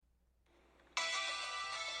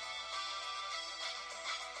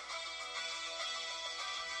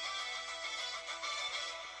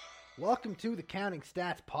Welcome to the Counting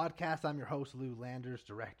Stats Podcast. I'm your host, Lou Landers,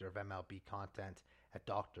 Director of MLB Content at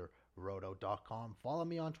drroto.com. Follow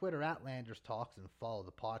me on Twitter at LandersTalks and follow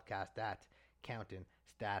the podcast at Counting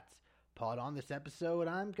Stats Pod. On this episode,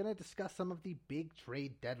 I'm going to discuss some of the big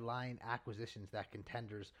trade deadline acquisitions that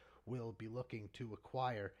contenders will be looking to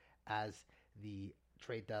acquire as the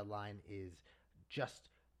trade deadline is just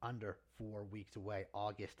under 4 weeks away,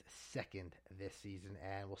 August 2nd this season.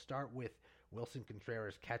 And we'll start with Willson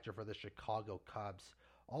Contreras, catcher for the Chicago Cubs.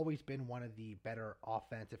 Always been one of the better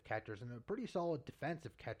offensive catchers and a pretty solid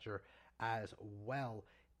defensive catcher as well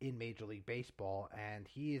in Major League Baseball. And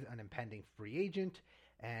he is an impending free agent,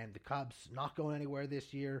 and the Cubs not going anywhere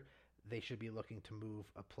this year. They should be looking to move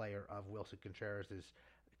a player of Willson Contreras'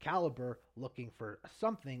 caliber, looking for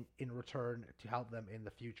something in return to help them in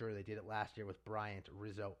the future. They did it last year with Bryant,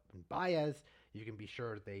 Rizzo, and Baez. You can be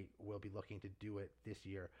sure they will be looking to do it this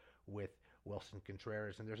year with Willson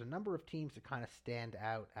Contreras. And there's a number of teams that kind of stand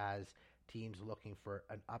out as teams looking for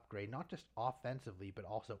an upgrade, not just offensively, but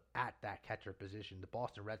also at that catcher position. The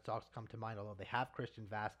Boston Red Sox come to mind, although they have Christian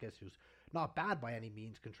Vasquez, who's not bad by any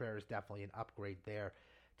means. Contreras definitely an upgrade there.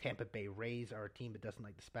 Tampa Bay Rays are a team that doesn't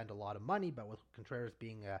like to spend a lot of money, but with Contreras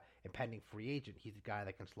being an impending free agent, he's a guy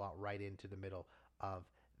that can slot right into the middle of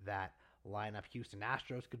that lineup. Houston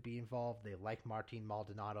Astros could be involved. They like Martin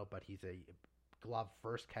Maldonado, but he's a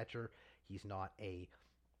glove-first catcher. He's not a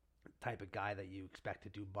type of guy that you expect to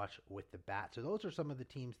do much with the bat. So those are some of the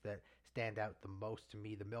teams that stand out the most to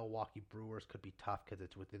me. The Milwaukee Brewers could be tough because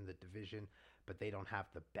it's within the division, but they don't have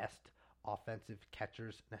the best offensive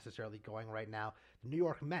catchers necessarily going right now. The New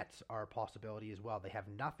York Mets are a possibility as well. They have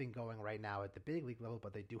nothing going right now at the big league level,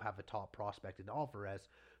 but they do have a top prospect in Alvarez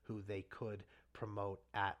who they could promote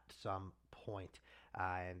at some point.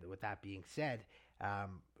 And with that being said,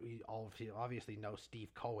 we obviously know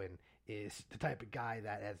Steve Cohen is the type of guy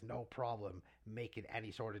that has no problem making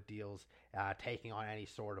any sort of deals, taking on any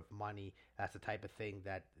sort of money. That's the type of thing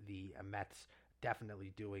that the Mets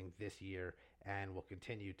definitely doing this year and will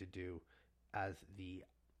continue to do as the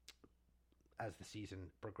season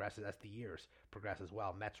progresses, as the years progress as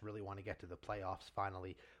well. Mets really want to get to the playoffs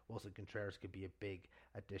finally. Willson Contreras could be a big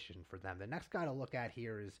addition for them. The next guy to look at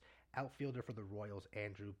here is outfielder for the Royals,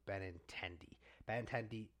 Andrew Benintendi.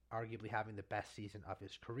 Benintendi arguably having the best season of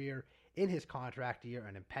his career in his contract year,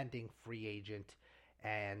 an impending free agent,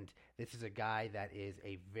 and this is a guy that is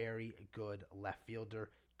a very good left fielder.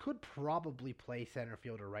 Could probably play center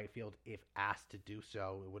field or right field if asked to do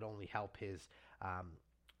so. It would only help his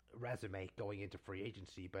resume going into free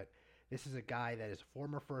agency. But this is a guy that is a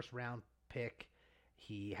former first-round pick.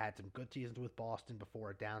 He had some good seasons with Boston before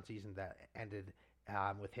a down season that ended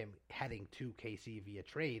with him heading to KC via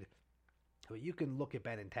trade. But you can look at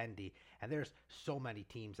Benintendi, and there's so many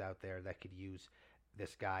teams out there that could use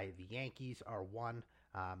this guy. The Yankees are one.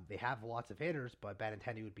 They have lots of hitters, but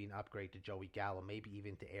Benintendi would be an upgrade to Joey Gallo, maybe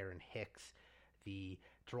even to Aaron Hicks. The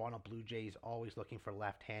Toronto Blue Jays always looking for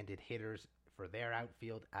left-handed hitters for their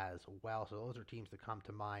outfield as well. So those are teams that come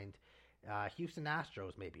to mind. Houston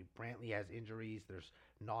Astros, maybe. Brantley has injuries. There's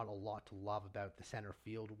not a lot to love about the center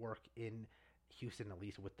field work in Houston, at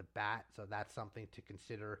least with the bat. So that's something to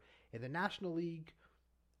consider. In the National League,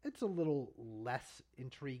 it's a little less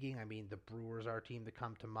intriguing. I mean, the Brewers are a team that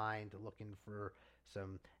come to mind looking for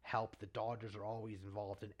some help. The Dodgers are always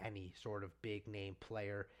involved in any sort of big-name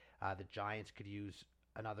player. The Giants could use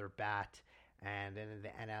another bat. And then in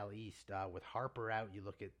the NL East, with Harper out, you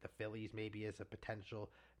look at the Phillies maybe as a potential.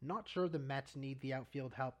 Not sure the Mets need the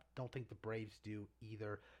outfield help. Don't think the Braves do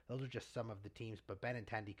either. Those are just some of the teams. But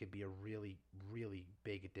Benintendi could be a really, really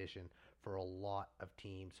big addition for a lot of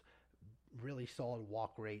teams. Really solid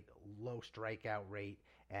walk rate, low strikeout rate,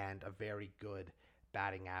 and a very good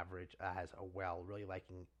batting average as well. Really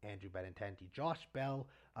liking Andrew Benintendi. Josh Bell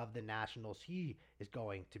of the Nationals, he is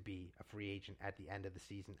going to be a free agent at the end of the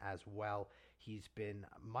season as well. He's been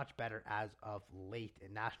much better as of late,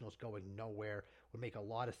 and Nationals going nowhere. Would make a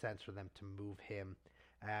lot of sense for them to move him.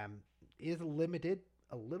 Is limited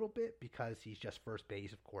a little bit because he's just first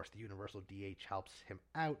base. Of course, the universal DH helps him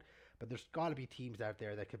out, but there's got to be teams out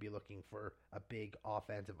there that could be looking for a big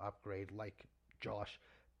offensive upgrade like Josh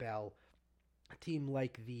Bell. A team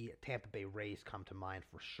like the Tampa Bay Rays come to mind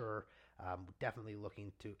for sure. Definitely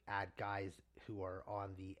looking to add guys who are on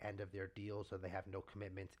the end of their deals so they have no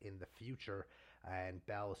commitments in the future. And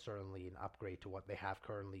Bell is certainly an upgrade to what they have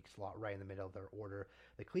currently, slot right in the middle of their order.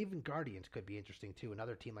 The Cleveland Guardians could be interesting too.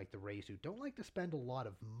 Another team like the Rays who don't like to spend a lot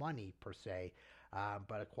of money per se,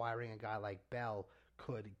 but acquiring a guy like Bell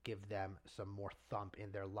could give them some more thump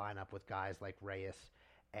in their lineup with guys like Reyes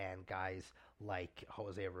and guys like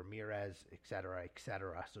Jose Ramirez, etc.,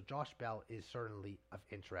 etc. So Josh Bell is certainly of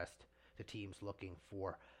interest to teams looking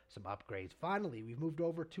for some upgrades. Finally, we've moved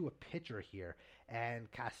over to a pitcher here,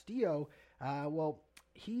 and Castillo,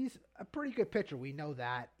 he's a pretty good pitcher. We know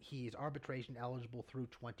that. He's arbitration eligible through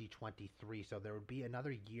 2023, so there would be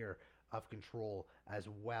another year of control as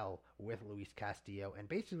well with Luis Castillo. And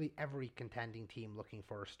basically every contending team looking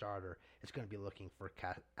for a starter is going to be looking for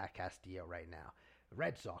Castillo right now.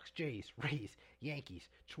 Red Sox, Jays, Rays, Yankees,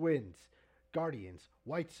 Twins, Guardians,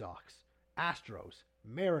 White Sox, Astros,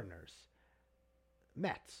 Mariners,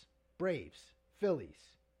 Mets, Braves,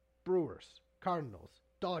 Phillies, Brewers, Cardinals,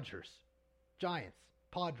 Dodgers, Giants,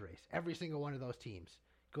 Padres, every single one of those teams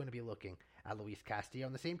going to be looking at Luis Castillo.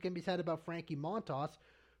 And the same can be said about Frankie Montas,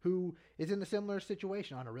 who is in a similar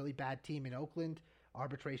situation on a really bad team in Oakland,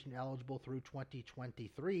 arbitration eligible through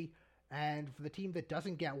 2023. And for the team that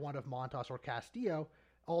doesn't get one of Montas or Castillo,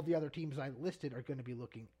 all the other teams I listed are going to be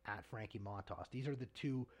looking at Frankie Montas. These are the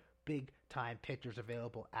two big-time pitchers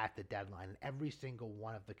available at the deadline, and every single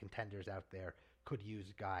one of the contenders out there could use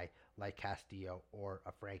a guy like Castillo or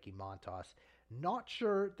a Frankie Montas. Not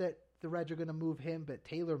sure that the Reds are going to move him, but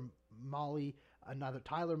Tyler Mahle,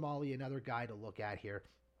 another guy to look at here.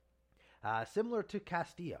 Similar to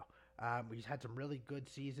Castillo, he's had some really good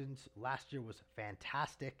seasons. Last year was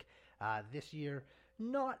fantastic. This year,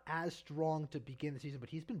 not as strong to begin the season, but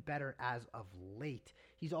he's been better as of late.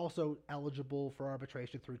 He's also eligible for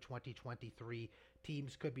arbitration through 2023.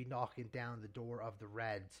 Teams could be knocking down the door of the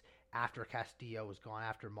Reds after Castillo is gone,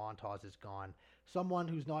 after Montas is gone. Someone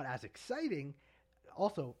who's not as exciting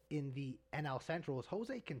also in the NL Central is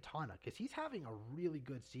Jose Quintana, because he's having a really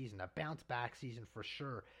good season, a bounce-back season for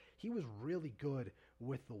sure. He was really good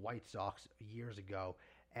with the White Sox years ago,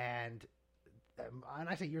 and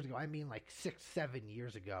I say years ago, I mean like 6-7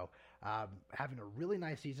 years ago, having a really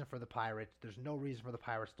nice season for the Pirates. There's no reason for the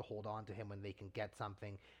Pirates to hold on to him when they can get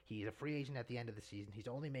something. He's a free agent at the end of the season. He's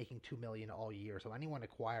only making $2 million all year, so anyone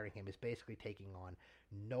acquiring him is basically taking on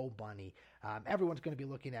no money. Everyone's going to be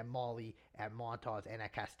looking at Mahle, at Montas, and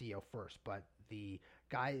at Castillo first, but the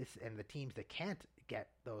guys and the teams that can't get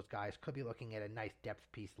those guys could be looking at a nice depth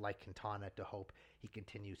piece like Quintana to hope he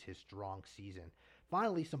continues his strong season.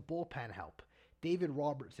 Finally, some bullpen help. David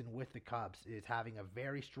Robertson with the Cubs is having a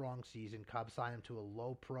very strong season. Cubs signed him to a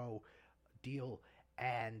low pro deal,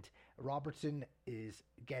 and Robertson is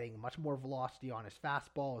getting much more velocity on his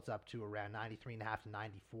fastball. It's up to around 93.5 to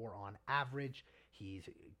 94 on average. He's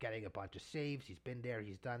getting a bunch of saves. He's been there.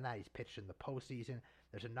 He's done that. He's pitched in the postseason.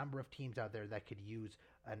 There's a number of teams out there that could use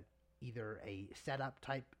either a setup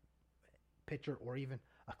type pitcher or even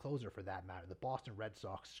a closer for that matter. The Boston Red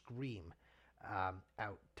Sox scream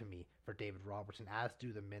out to me for David Robertson, as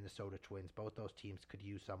do the Minnesota Twins. Both those teams could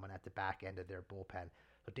use someone at the back end of their bullpen.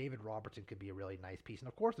 So David Robertson could be a really nice piece. And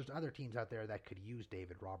of course, there's other teams out there that could use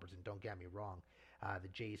David Robertson. Don't get me wrong. The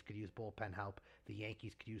Jays could use bullpen help. The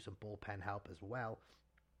Yankees could use some bullpen help as well.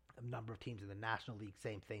 A number of teams in the National League,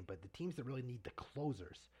 same thing. But the teams that really need the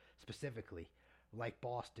closers specifically, like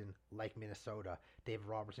Boston, like Minnesota, David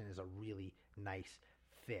Robertson is a really nice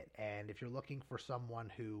fit. And if you're looking for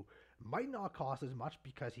someone who might not cost as much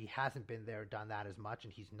because he hasn't been there, done that as much,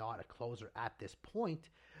 and he's not a closer at this point,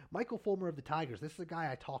 Michael Fulmer of the Tigers. This is a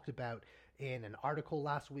guy I talked about in an article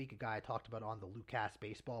last week, a guy I talked about on the Lucas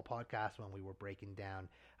Baseball podcast when we were breaking down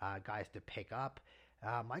guys to pick up.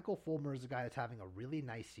 Michael Fulmer is a guy that's having a really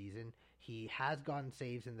nice season. He has gotten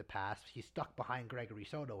saves in the past. He's stuck behind Gregory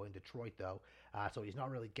Soto in Detroit, though, so he's not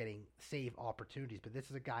really getting save opportunities. But this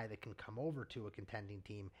is a guy that can come over to a contending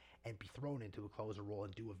team and be thrown into a closer role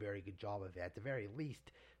and do a very good job of it. At the very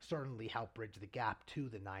least, certainly help bridge the gap to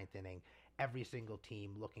the ninth inning. Every single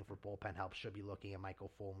team looking for bullpen help should be looking at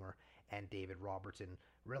Michael Fulmer and David Robertson,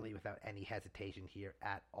 really without any hesitation here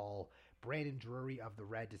at all. Brandon Drury of the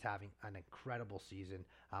Reds is having an incredible season,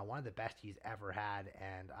 one of the best he's ever had,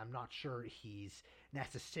 and I'm not sure he's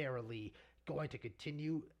necessarily going to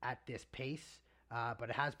continue at this pace, but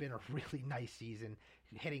it has been a really nice season.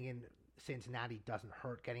 Hitting in Cincinnati doesn't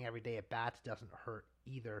hurt. Getting every day at bats doesn't hurt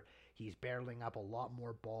either. He's barreling up a lot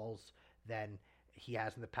more balls than he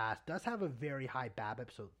has in the past. Does have a very high BABIP,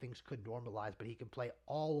 so things could normalize, but he can play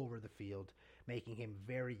all over the field, making him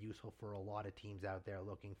very useful for a lot of teams out there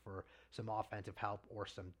looking for some offensive help or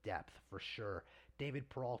some depth for sure. David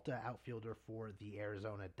Peralta, outfielder for the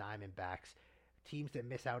Arizona Diamondbacks. Teams that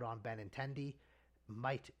miss out on Benintendi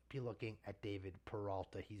might be looking at David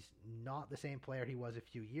Peralta. He's not the same player he was a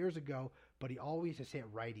few years ago, but he always has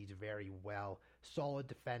hit righties very well. Solid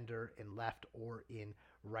defender in left or in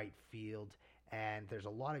right field. And there's a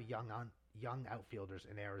lot of young young outfielders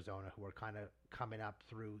in Arizona who are kind of coming up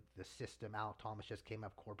through the system. Alec Thomas just came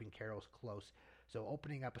up. Corbin Carroll's close. So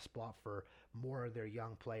opening up a spot for more of their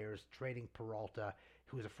young players, trading Peralta,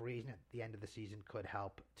 who is a free agent at the end of the season, could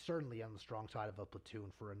help. Certainly on the strong side of a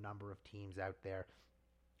platoon for a number of teams out there.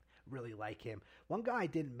 Really like him. One guy I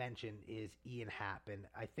didn't mention is Ian Happ, and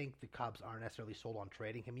I think the Cubs aren't necessarily sold on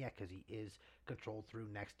trading him yet because he is controlled through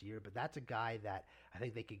next year, but that's a guy that I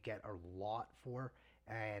think they could get a lot for.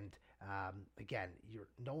 And again,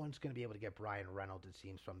 no one's going to be able to get Brian Reynolds, it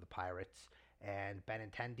seems, from the Pirates. And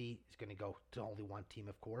Benintendi is going to go to only one team,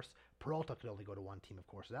 of course. Peralta could only go to one team, of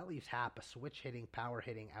course. So that leaves Happ, a switch-hitting,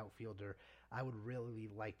 power-hitting outfielder. I would really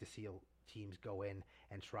like to see teams go in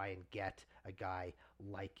and try and get a guy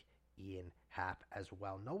like Ian Happ as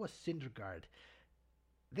well. Noah Syndergaard,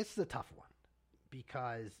 this is a tough one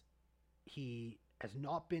because he has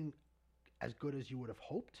not been as good as you would have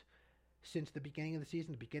hoped since the beginning of the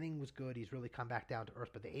season. The beginning was good. He's really come back down to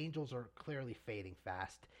earth, but the Angels are clearly fading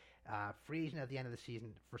fast. Free agent at the end of the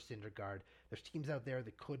season for Syndergaard. There's teams out there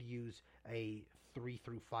that could use a 3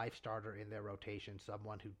 through 5 starter in their rotation,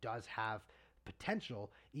 someone who does have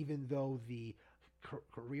potential, even though the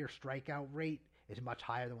career strikeout rate is much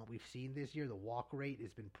higher than what we've seen this year. The walk rate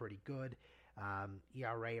has been pretty good.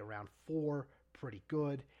 ERA around 4, pretty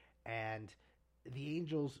good. And the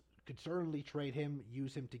Angels could certainly trade him,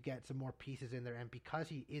 use him to get some more pieces in there. And because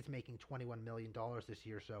he is making $21 million this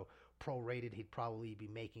year, so prorated, he'd probably be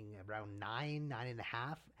making around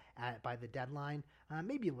 9.5 by the deadline.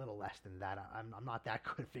 Maybe a little less than that. I'm not that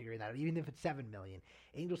good at figuring that out. Even if it's $7 million,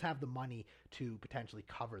 Angels have the money to potentially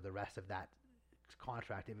cover the rest of that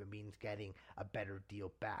contract if it means getting a better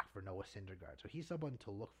deal back for Noah Syndergaard. So he's someone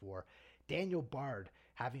to look for. Daniel Bard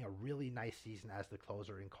having a really nice season as the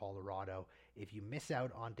closer in Colorado. If you miss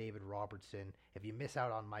out on David Robertson, if you miss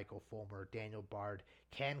out on Michael Fulmer, Daniel Bard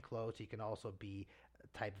can close. He can also be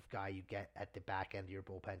a type of guy you get at the back end of your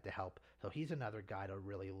bullpen to help. So he's another guy to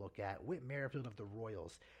really look at. Whit Merrifield of the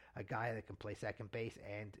Royals, a guy that can play second base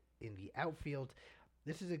and in the outfield.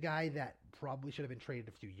 This is a guy that probably should have been traded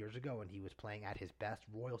a few years ago when he was playing at his best.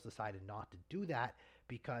 Royals decided not to do that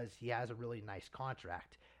because he has a really nice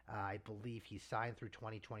contract. I believe he signed through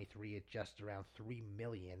 2023 at just around $3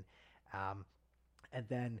 million. And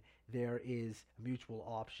then there is a mutual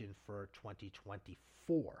option for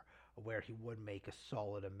 2024 where he would make a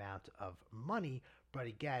solid amount of money. But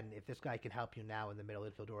again, if this guy can help you now in the middle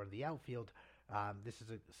infield or in the outfield, this is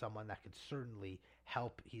someone that could certainly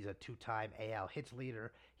help. He's a 2-time AL hits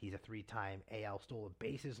leader. He's a 3-time AL stolen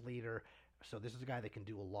bases leader. So this is a guy that can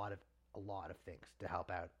do a lot of things to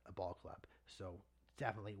help out a ball club. So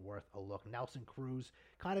definitely worth a look. Nelson Cruz,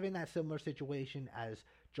 kind of in that similar situation as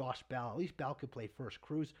Josh Bell. At least Bell could play first.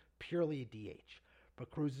 Cruz, purely a DH. But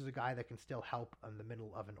Cruz is a guy that can still help in the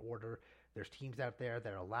middle of an order. There's teams out there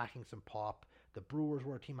that are lacking some pop. The Brewers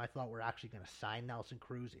were a team I thought were actually going to sign Nelson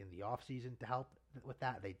Cruz in the offseason to help with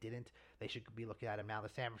that. They didn't. They should be looking at him now. The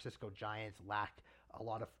San Francisco Giants lack a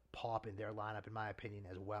lot of pop in their lineup, in my opinion,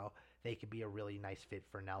 as well. They could be a really nice fit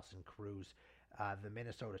for Nelson Cruz. The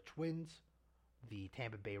Minnesota Twins, the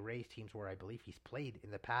Tampa Bay Rays, teams where I believe he's played in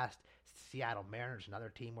the past. Seattle Mariners, another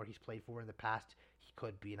team where he's played for in the past. He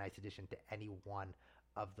could be a nice addition to any one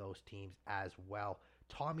of those teams as well.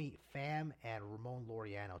 Tommy Pham and Ramon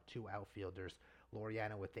Laureano, 2 outfielders.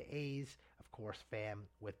 Laureano with the A's, of course, Pham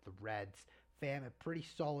with the Reds. Pham, a pretty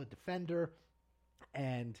solid defender,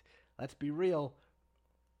 and let's be real,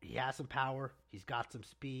 he has some power, he's got some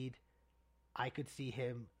speed. I could see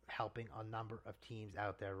him helping a number of teams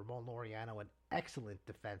out there. Ramon Laureano, an excellent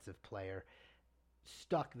defensive player,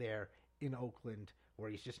 stuck there in Oakland where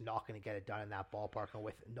he's just not going to get it done in that ballpark and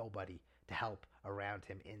with nobody to help around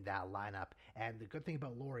him in that lineup. And the good thing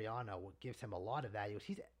about Laureano, what gives him a lot of value, is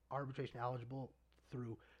he's arbitration eligible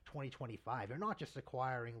through 2025. You're not just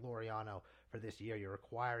acquiring Laureano for this year, you're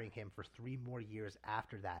acquiring him for 3 more years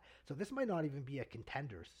after that. So this might not even be a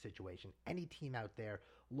contenders situation. Any team out there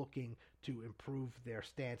looking to improve their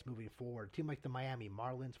stance moving forward, a team like the Miami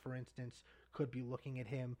Marlins, for instance, could be looking at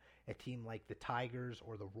him. A team like the Tigers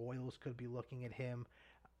or the Royals could be looking at him.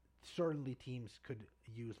 Certainly teams could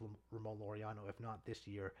use Ramon Laureano, if not this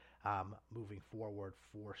year, moving forward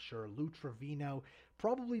for sure. Lou Trevino,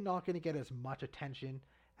 probably not going to get as much attention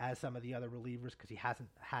as some of the other relievers because he hasn't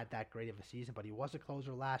had that great of a season, but he was a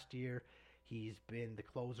closer last year. He's been the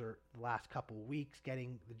closer the last couple of weeks,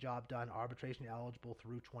 getting the job done, arbitration eligible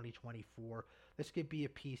through 2024. This could be a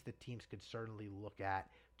piece that teams could certainly look at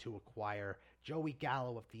to acquire. Joey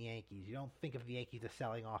Gallo of the Yankees. You don't think of the Yankees as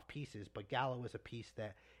selling off pieces, but Gallo is a piece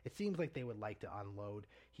that it seems like they would like to unload.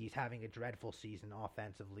 He's having a dreadful season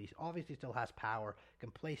offensively. Obviously still has power,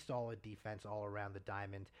 can play solid defense all around the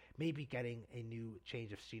diamond. Maybe getting a new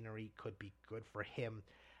change of scenery could be good for him.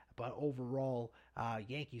 But overall,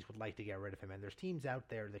 Yankees would like to get rid of him. And there's teams out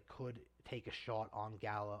there that could take a shot on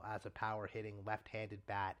Gallo as a power-hitting left-handed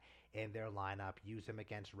bat in their lineup, use him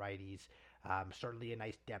against righties. Certainly a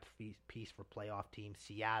nice depth piece for playoff teams.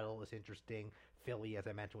 Seattle is interesting. Philly, as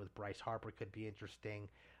I mentioned with Bryce Harper, could be interesting.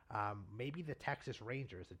 Maybe the Texas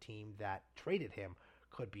Rangers, a team that traded him,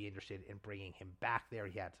 could be interested in bringing him back there.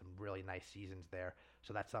 He had some really nice seasons there,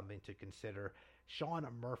 so that's something to consider. Sean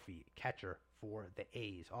Murphy, catcher for the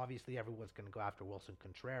A's. Obviously, everyone's going to go after Wilson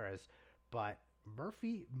Contreras, but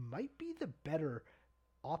Murphy might be the better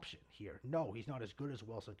option here. No, he's not as good as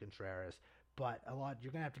Wilson Contreras, but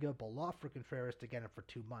you're going to have to give up a lot for Contreras to get him for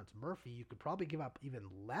 2 months. Murphy, you could probably give up even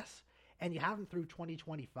less, and you have him through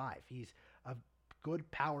 2025. He's a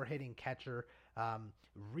good power hitting catcher,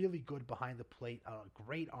 really good behind the plate, a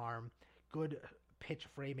great arm, good pitch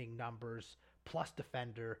framing numbers, plus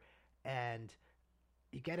defender, and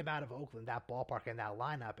you get him out of Oakland, that ballpark and that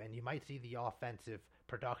lineup, and you might see the offensive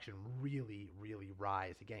production really, really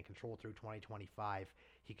rise. Again, controlled through 2025.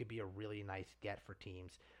 He could be a really nice get for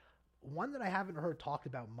teams. One that I haven't heard talked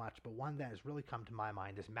about much, but one that has really come to my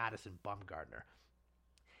mind is Madison Bumgarner.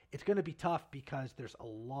 It's going to be tough because there's a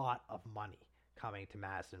lot of money coming to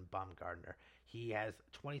Madison Bumgarner. He has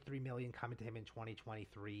 $23 million coming to him in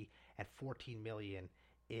 2023 and $14 million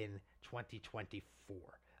in 2024.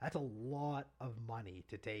 That's a lot of money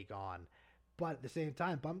to take on. But at the same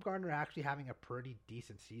time, Bumgarner actually having a pretty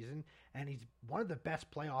decent season, and he's one of the best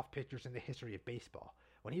playoff pitchers in the history of baseball.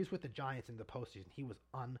 When he was with the Giants in the postseason, he was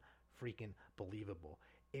unfreaking believable.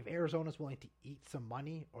 If Arizona's willing to eat some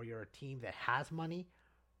money, or you're a team that has money,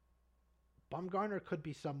 Bumgarner could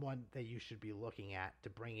be someone that you should be looking at to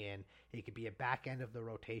bring in. He could be a back end of the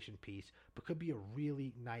rotation piece, but could be a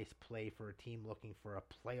really nice play for a team looking for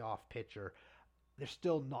a playoff pitcher. There's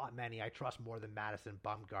still not many I trust more than Madison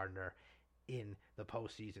Bumgarner in the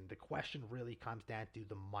postseason. The question really comes down to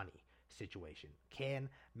the money situation. Can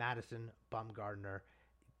Madison Bumgarner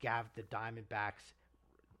give the Diamondbacks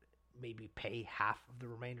maybe pay half of the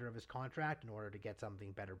remainder of his contract in order to get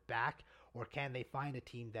something better back? Or can they find a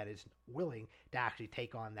team that is willing to actually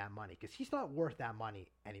take on that money? Because he's not worth that money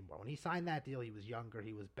anymore. When he signed that deal, he was younger,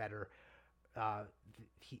 he was better.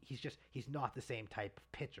 He's not the same type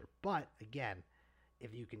of pitcher. But again,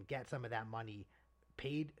 if you can get some of that money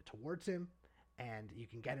paid towards him and you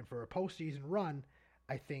can get him for a postseason run,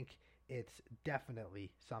 I think it's definitely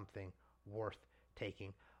something worth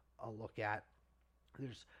taking a look at.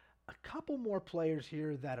 There's a couple more players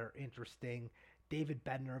here that are interesting. David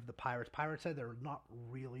Bednar of the Pirates. Pirates said they're not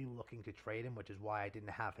really looking to trade him, which is why I didn't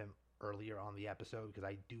have him earlier on the episode, because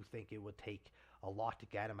I do think it would take a lot to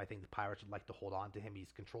get him. I think the Pirates would like to hold on to him.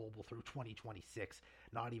 He's controllable through 2026,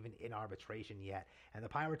 not even in arbitration yet. And the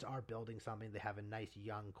Pirates are building something. They have a nice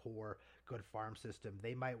young core, good farm system.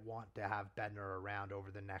 They might want to have Bednar around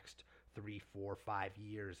over the next 3, 4, 5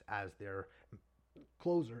 years as their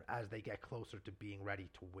closer, as they get closer to being ready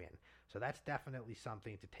to win. So that's definitely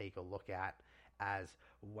something to take a look at as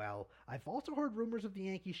well. I've also heard rumors of the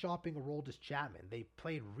Yankees shopping Aroldis Chapman. They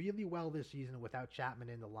played really well this season without Chapman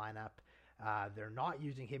in the lineup. They're not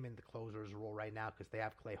using him in the closer's role right now because they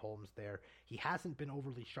have Clay Holmes there. He hasn't been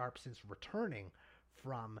overly sharp since returning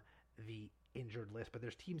from the injured list, but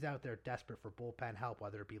there's teams out there desperate for bullpen help,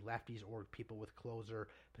 whether it be lefties or people with closer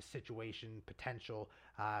situation potential,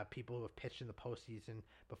 people who have pitched in the postseason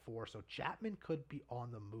before. So Chapman could be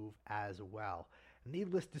on the move as well.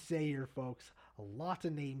 Needless to say here, folks, lots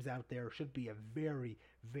of names out there. Should be a very,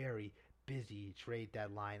 very busy trade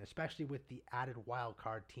deadline, especially with the added wild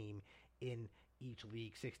card team in each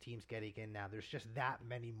league. 6 teams getting in now. There's just that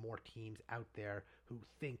many more teams out there who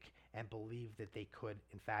think and believe that they could,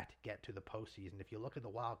 in fact, get to the postseason. If you look at the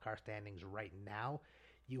wild card standings right now,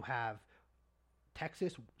 you have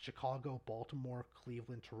Texas, Chicago, Baltimore,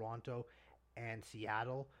 Cleveland, Toronto, and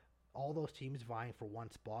Seattle. All those teams vying for one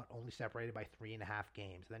spot, only separated by 3.5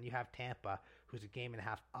 games. Then you have Tampa, who's a game and a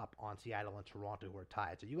half up on Seattle and Toronto, who are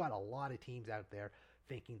tied. So you got a lot of teams out there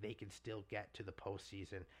thinking they can still get to the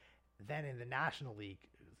postseason. Then in the National League,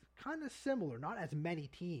 kind of similar, not as many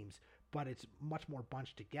teams, but it's much more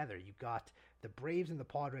bunched together. You got the Braves and the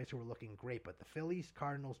Padres who are looking great, but the Phillies,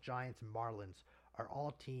 Cardinals, Giants, and Marlins are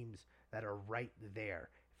all teams that are right there.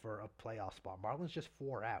 for a playoff spot. Marlins just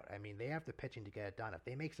 4 out. I mean, they have the pitching to get it done. If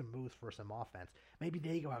they make some moves for some offense, maybe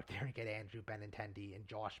they go out there and get Andrew Benintendi and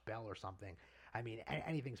Josh Bell or something. I mean,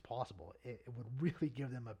 anything's possible. It would really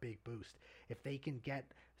give them a big boost. If they can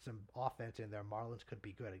get some offense in there, Marlins could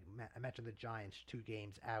be good. I mentioned the Giants, 2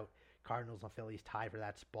 games out. Cardinals and Phillies tied for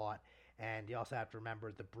that spot. And you also have to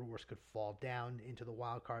remember the Brewers could fall down into the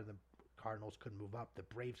wild card. The Cardinals could move up. The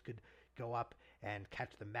Braves could go up and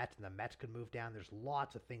catch the Mets, and the Mets could move down. There's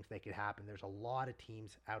lots of things that could happen. There's a lot of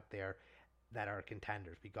teams out there that are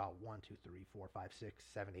contenders. We got 1, 2, 3, 4, 5, 6,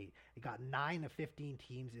 7, 8. We got 9 of 15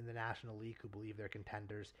 teams in the National League who believe they're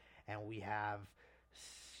contenders, and we have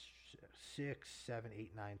 6, 7,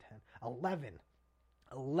 8, 9, 10,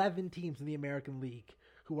 11 teams in the American League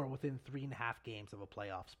who are within 3.5 games of a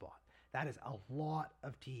playoff spot. That is a lot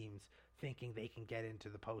of teams thinking they can get into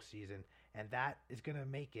the postseason, and that is going to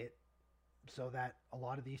make it so that a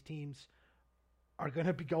lot of these teams are going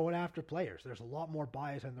to be going after players. There's a lot more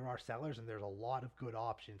buyers than there are sellers, and there's a lot of good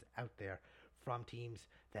options out there from teams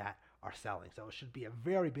that are selling. So it should be a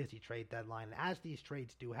very busy trade deadline. And as these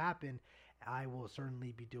trades do happen, I will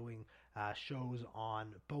certainly be doing shows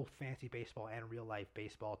on both fantasy baseball and real life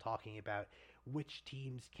baseball, talking about which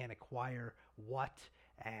teams can acquire what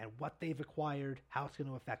and what they've acquired, how it's going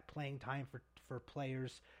to affect playing time for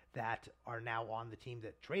players that are now on the team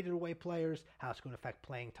that traded away players, how it's going to affect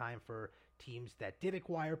playing time for teams that did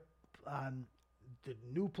acquire the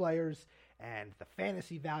new players, and the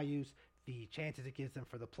fantasy values, the chances it gives them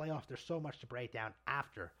for the playoffs. There's so much to break down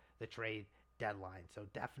after the trade deadline, so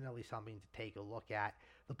definitely something to take a look at.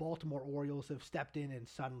 The Baltimore Orioles have stepped in and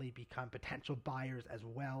suddenly become potential buyers as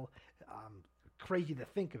well. Crazy to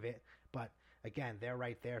think of it, but again, they're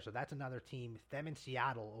right there. So that's another team. Them in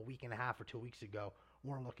Seattle a week and a half or 2 weeks ago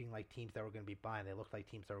weren't looking like teams that were going to be buying. They looked like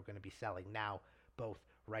teams that were going to be selling. Now, both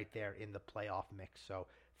right there in the playoff mix. So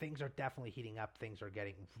things are definitely heating up. Things are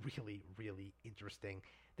getting really, really interesting.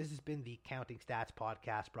 This has been the Counting Stats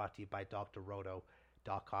Podcast, brought to you by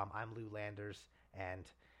drroto.com. I'm Lou Landers, and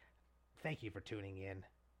thank you for tuning in.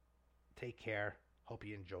 Take care. Hope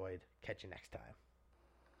you enjoyed. Catch you next time.